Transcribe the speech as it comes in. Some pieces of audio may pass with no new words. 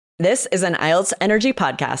This is an IELTS Energy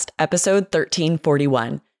Podcast, episode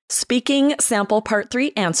 1341, Speaking Sample Part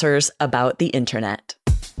 3 Answers About the Internet.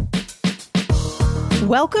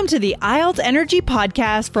 Welcome to the IELTS Energy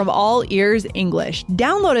Podcast from All Ears English,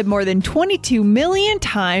 downloaded more than 22 million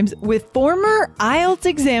times with former IELTS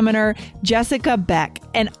examiner Jessica Beck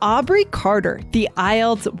and Aubrey Carter, the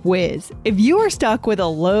IELTS whiz. If you are stuck with a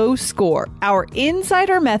low score, our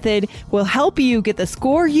Insider Method will help you get the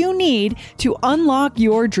score you need to unlock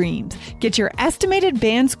your dreams. Get your estimated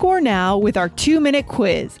band score now with our 2-minute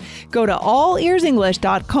quiz. Go to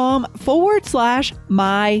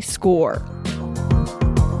allearsenglish.com/myscore.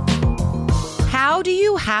 How do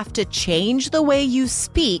you have to change the way you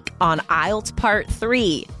speak on IELTS Part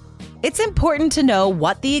 3? It's important to know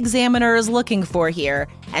what the examiner is looking for here,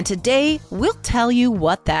 and today we'll tell you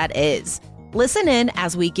what that is. Listen in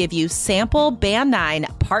as we give you sample Band 9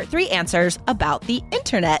 Part 3 answers about the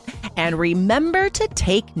internet, and remember to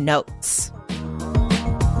take notes.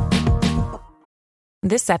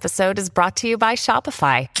 This episode is brought to you by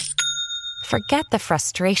Shopify. Forget the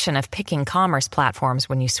frustration of picking commerce platforms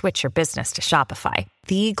when you switch your business to Shopify,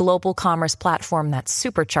 the global commerce platform that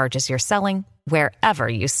supercharges your selling wherever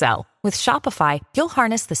you sell. With Shopify, you'll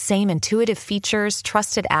harness the same intuitive features,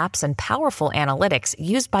 trusted apps, and powerful analytics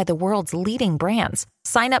used by the world's leading brands.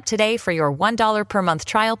 Sign up today for your $1 per month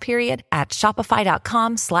trial period at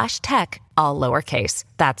shopify.com/tech, all lowercase.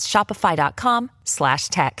 That's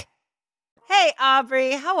shopify.com/tech. Hey,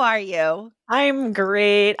 Aubrey, how are you? I'm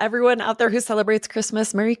great. Everyone out there who celebrates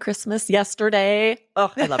Christmas, Merry Christmas yesterday.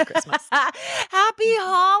 Oh, I love Christmas. Happy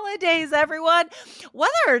holidays, everyone.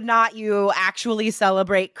 Whether or not you actually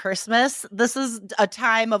celebrate Christmas, this is a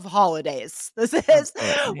time of holidays.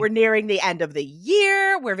 We're nearing the end of the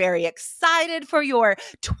year. We're very excited for your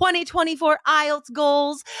 2024 IELTS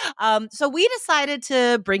goals. So we decided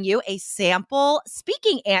to bring you a sample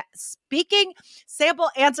speaking sample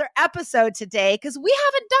answer episode today because we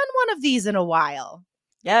haven't done one of these in a while.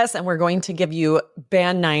 Yes, and we're going to give you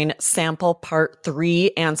Band 9 Sample Part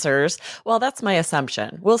 3 answers. Well, that's my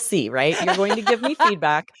assumption. We'll see, right? You're going to give me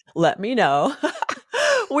feedback. Let me know.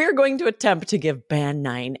 We're going to attempt to give Band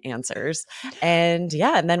 9 answers. And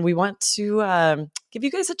then we want to give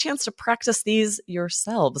you guys a chance to practice these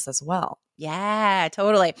yourselves as well. Yeah,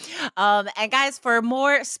 totally. And guys, for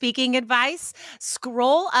more speaking advice,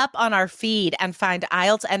 scroll up on our feed and find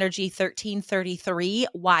IELTS Energy 1333,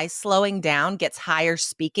 Why Slowing Down Gets Higher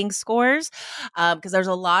Speaking Scores. Because there's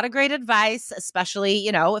a lot of great advice, especially,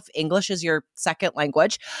 if English is your second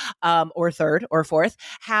language, or third or fourth,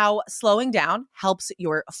 how slowing down helps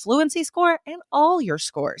your fluency score and all your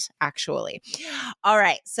scores, actually. All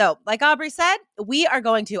right. So like Aubrey said, we are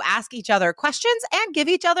going to ask each other questions and give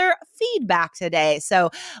each other feedback today. So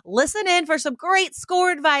listen in for some great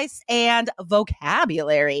score advice and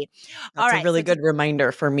vocabulary. That's a really good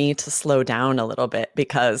reminder for me to slow down a little bit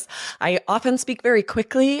because I often speak very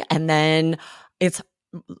quickly and then it's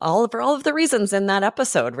for all of the reasons in that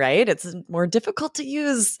episode, right? It's more difficult to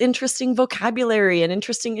use interesting vocabulary and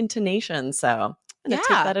interesting intonation. So I'm going to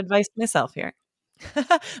take that advice myself here.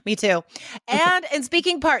 Me too. And in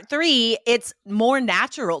speaking part 3, it's more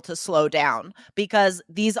natural to slow down because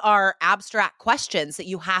these are abstract questions that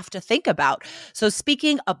you have to think about. So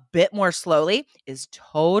speaking a bit more slowly is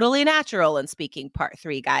totally natural in speaking part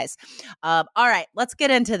 3, guys. All right, let's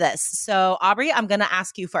get into this. So Aubrey, I'm going to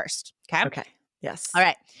ask you first. Okay. Okay. Yes. All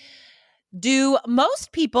right. Do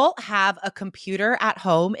most people have a computer at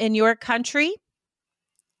home in your country?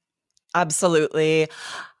 Absolutely.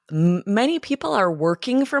 Many people are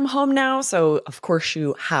working from home now, so of course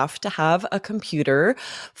you have to have a computer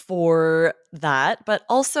for that, but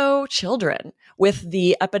also children. With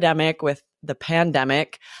the epidemic, with the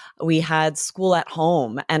pandemic, we had school at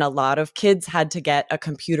home and a lot of kids had to get a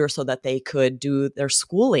computer so that they could do their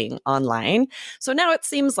schooling online. So now it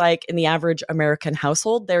seems like in the average American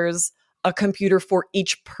household, there's a computer for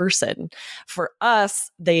each person. For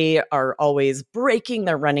us, they are always breaking.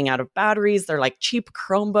 They're running out of batteries. They're like cheap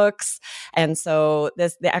Chromebooks. And so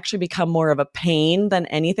they actually become more of a pain than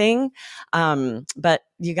anything. But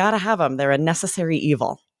you got to have them. They're a necessary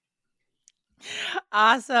evil.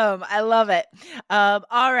 Awesome. I love it. All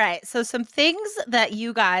right. So some things that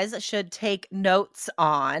you guys should take notes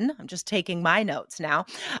on. I'm just taking my notes now.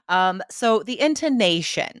 So the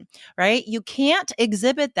intonation, right? You can't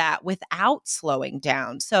exhibit that without slowing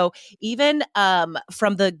down. So even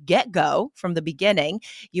from the get-go, from the beginning,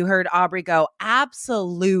 you heard Aubrey go,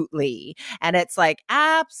 absolutely. And it's like,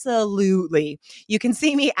 absolutely. You can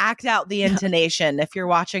see me act out the intonation if you're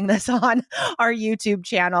watching this on our YouTube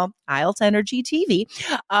channel, IELTS Energy TV.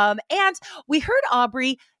 And we heard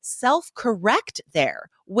Aubrey self-correct there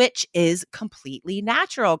which is completely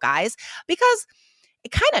natural, guys, because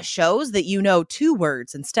it kind of shows that you know two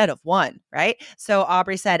words instead of one, right? So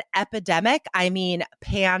Aubrey said epidemic, I mean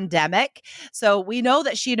pandemic. So we know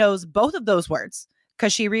that she knows both of those words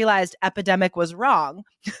because she realized epidemic was wrong.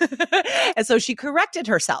 And so she corrected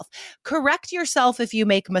herself. Correct yourself if you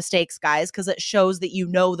make mistakes, guys, because it shows that you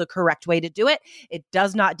know the correct way to do it. It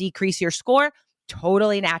does not decrease your score.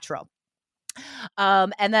 Totally natural.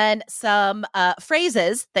 And then some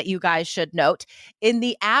phrases that you guys should note in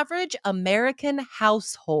the average American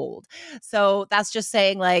household. So that's just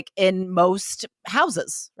saying like in most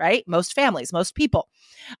houses, right? Most families, most people.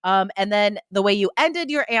 And then the way you ended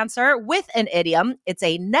your answer with an idiom, it's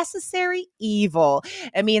a necessary evil.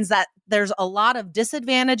 It means that there's a lot of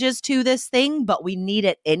disadvantages to this thing, but we need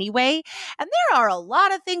it anyway. And there are a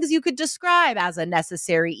lot of things you could describe as a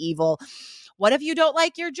necessary evil. What if you don't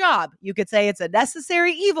like your job? You could say it's a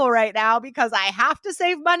necessary evil right now because I have to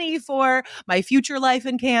save money for my future life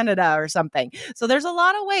in Canada or something. So there's a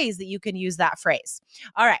lot of ways that you can use that phrase.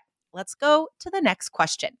 All right, let's go to the next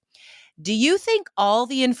question. Do you think all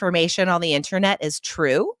the information on the internet is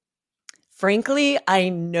true? Frankly, I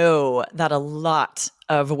know that a lot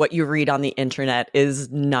of what you read on the internet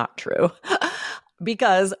is not true.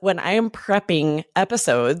 Because when I am prepping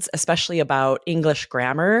episodes, especially about English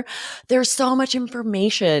grammar, there's so much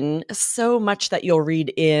information, so much that you'll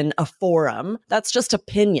read in a forum. That's just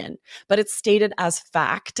opinion, but it's stated as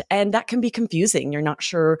fact. And that can be confusing. You're not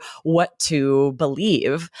sure what to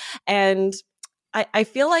believe. And I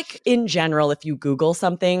feel like in general, if you Google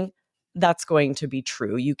something, that's going to be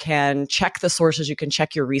true. You can check the sources, you can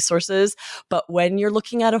check your resources. But when you're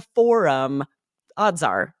looking at a forum, odds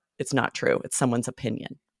are it's not true. It's someone's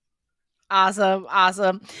opinion. Awesome.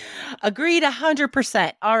 Awesome. Agreed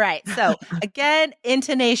 100%. All right. So again,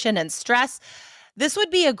 intonation and stress. This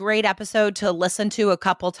would be a great episode to listen to a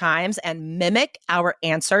couple times and mimic our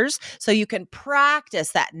answers so you can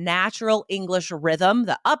practice that natural English rhythm,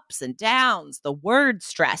 the ups and downs, the word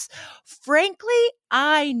stress. Frankly,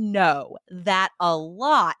 I know that a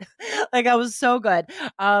lot. Like I was so good.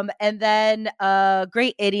 And then a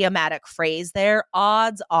great idiomatic phrase there,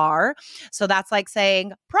 odds are. So that's like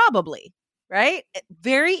saying probably, right?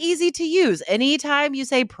 Very easy to use. Anytime you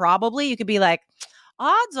say probably, you could be like,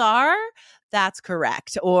 odds are that's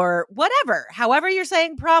correct, or whatever, however you're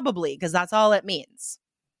saying probably, because that's all it means.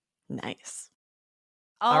 Nice.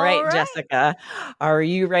 All right, Jessica, are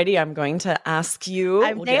you ready? I'm going to ask you.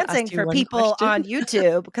 I'm dancing for people on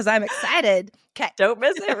YouTube because I'm excited. Okay. Don't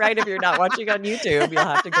miss it, right? If you're not watching on YouTube, you'll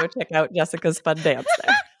have to go check out Jessica's fun dance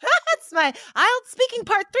there. That's my IELTS speaking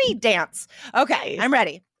part 3 dance. Okay, nice. I'm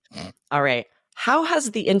ready. All right. How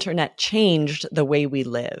has the internet changed the way we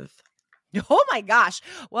live? Oh my gosh.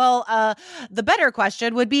 Well, the better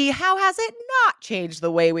question would be, how has it not changed the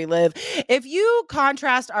way we live? If you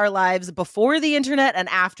contrast our lives before the internet and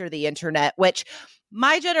after the internet, which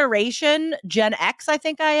my generation, Gen X, I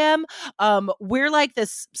think I am, we're like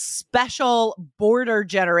this special border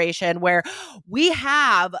generation where we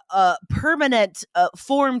have permanent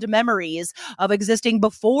formed memories of existing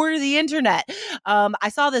before the internet. I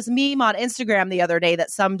saw this meme on Instagram the other day that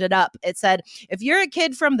summed it up. It said, if you're a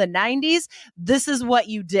kid from the 90s, this is what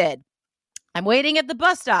you did. I'm waiting at the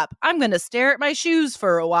bus stop. I'm going to stare at my shoes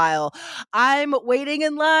for a while. I'm waiting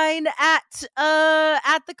in line at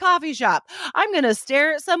the coffee shop. I'm going to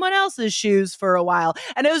stare at someone else's shoes for a while.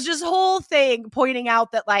 And it was just whole thing pointing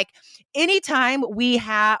out that like anytime we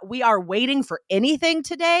are waiting for anything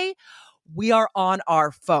today, we are on our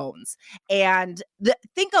phones. And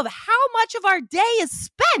think of how much of our day is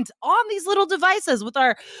spent on these little devices with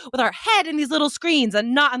our head in these little screens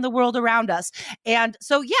and not in the world around us. And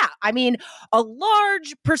so, yeah, I mean, a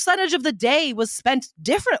large percentage of the day was spent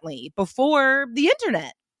differently before the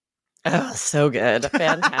internet. Oh, so good.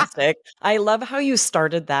 Fantastic. I love how you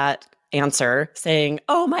started that answer saying,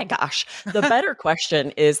 oh my gosh, the better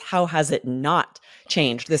question is, how has it not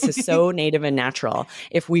changed? This is so native and natural.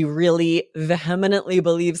 If we really vehemently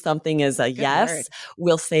believe something is a good yes, word.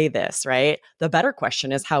 We'll say this, right? The better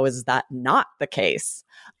question is, how is that not the case?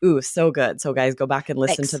 Ooh, so good. So guys, go back and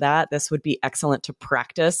listen to that. This would be excellent to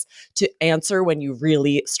practice to answer when you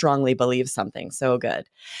really strongly believe something. So good.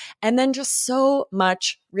 And then just so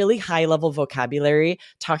much really high level vocabulary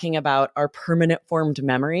talking about our permanent formed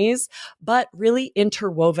memories, but really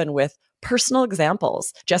interwoven with personal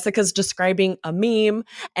examples. Jessica's describing a meme,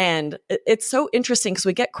 and it's so interesting because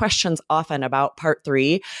we get questions often about part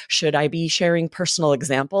 3. Should I be sharing personal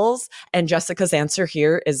examples? And Jessica's answer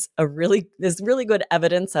here is really good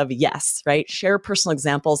evidence of yes, right? Share personal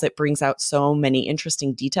examples. It brings out so many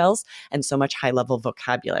interesting details and so much high-level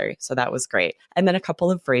vocabulary. So that was great. And then a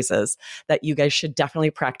couple of phrases that you guys should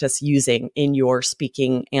definitely practice using in your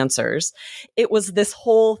speaking answers. It was this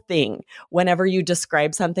whole thing. Whenever you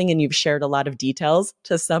describe something and you've shared a lot of details,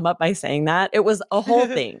 to sum up by saying that, it was a whole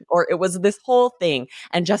thing, or it was this whole thing.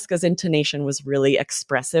 And Jessica's intonation was really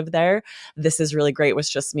expressive there. This is really great,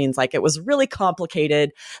 which just means like it was really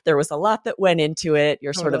complicated. There was a lot that went into it.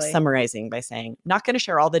 You're sort of summarizing by saying, not going to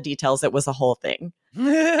share all the details. It was a whole thing.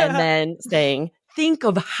 And then saying, think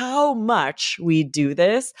of how much we do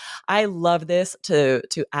this. I love this to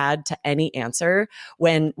add to any answer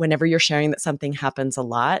whenever you're sharing that something happens a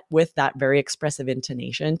lot with that very expressive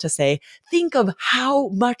intonation, to say, think of how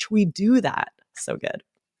much we do that. So good.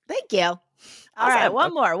 Thank you. All right.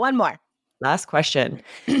 One more. Last question.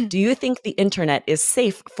 Do you think the internet is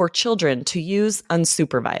safe for children to use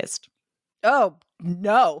unsupervised? Oh,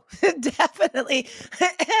 no, definitely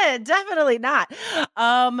not.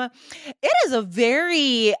 It is a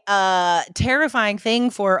very terrifying thing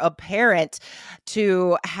for a parent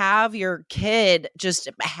to have your kid just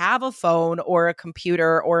have a phone or a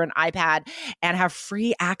computer or an iPad and have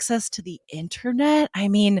free access to the internet. I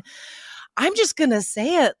mean, I'm just going to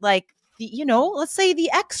say it like, let's say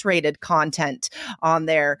the X-rated content on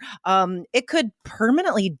there, it could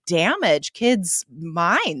permanently damage kids'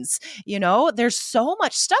 minds. There's so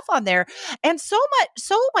much stuff on there and so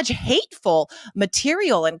much hateful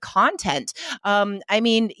material and content.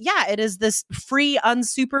 It is this free,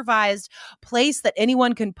 unsupervised place that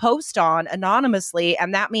anyone can post on anonymously.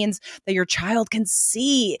 And that means that your child can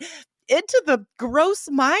see into the gross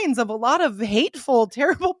minds of a lot of hateful,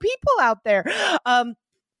 terrible people out there.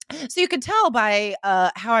 So you can tell by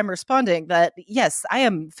how I'm responding that, yes, I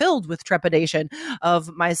am filled with trepidation of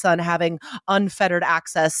my son having unfettered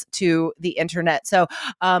access to the internet. So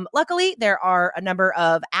luckily, there are a number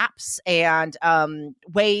of apps and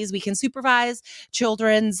ways we can supervise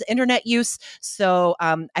children's internet use. So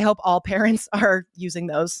I hope all parents are using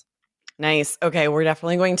those. Nice. Okay, we're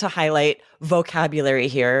definitely going to highlight vocabulary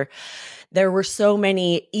here. There were so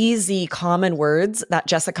many easy, common words that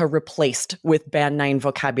Jessica replaced with Band 9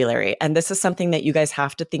 vocabulary. And this is something that you guys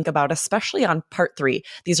have to think about, especially on part 3.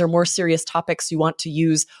 These are more serious topics. You want to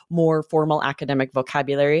use more formal academic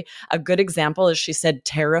vocabulary. A good example is she said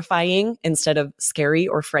terrifying instead of scary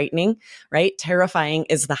or frightening, right? Terrifying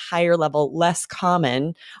is the higher level, less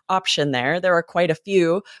common option there. There are quite a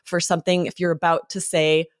few for something. If you're about to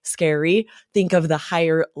say scary, think of the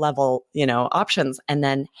higher level, options. And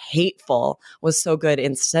then hateful was so good.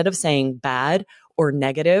 Instead of saying bad or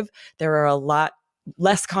negative, there are a lot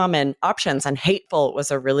less common options, and hateful was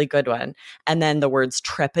a really good one. And then the words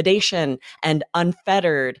trepidation and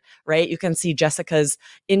unfettered, right? You can see Jessica's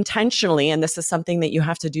intentionally, and this is something that you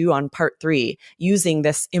have to do on part 3, using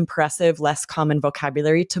this impressive, less common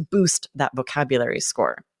vocabulary to boost that vocabulary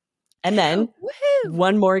score. And then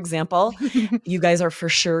one more example, you guys are for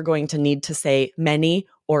sure going to need to say many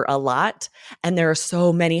or a lot. And there are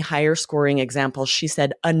so many higher scoring examples. She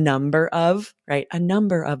said a number of, right? A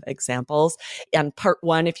number of examples. And part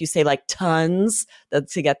 1, if you say like tons,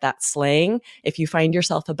 that's to get that slang. If you find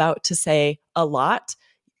yourself about to say a lot,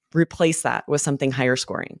 replace that with something higher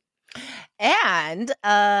scoring. And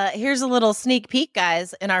here's a little sneak peek,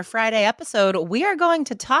 guys. In our Friday episode, we are going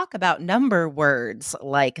to talk about number words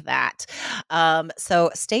like that. So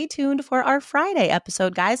stay tuned for our Friday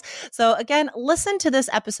episode, guys. So again, listen to this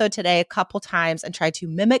episode today a couple times and try to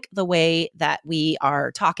mimic the way that we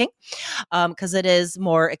are talking, because it is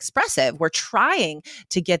more expressive. We're trying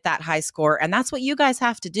to get that high score, and that's what you guys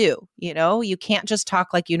have to do. You can't just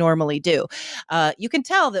talk like you normally do. You can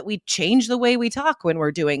tell that we change the way we talk when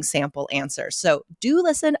we're doing sample answers. So do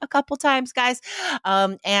listen a couple times, guys.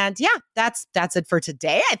 And yeah, that's it for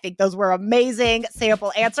today. I think those were amazing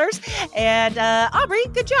sample answers. And Aubrey,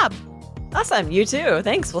 good job. Awesome. You too.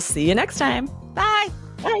 Thanks. We'll see you next time. Bye.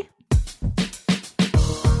 Bye.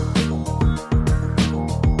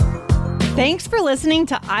 Thanks for listening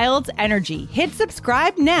to IELTS Energy. Hit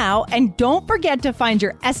subscribe now and don't forget to find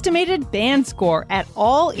your estimated band score at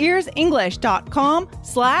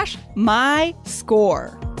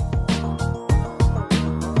allearsenglish.com/myscore.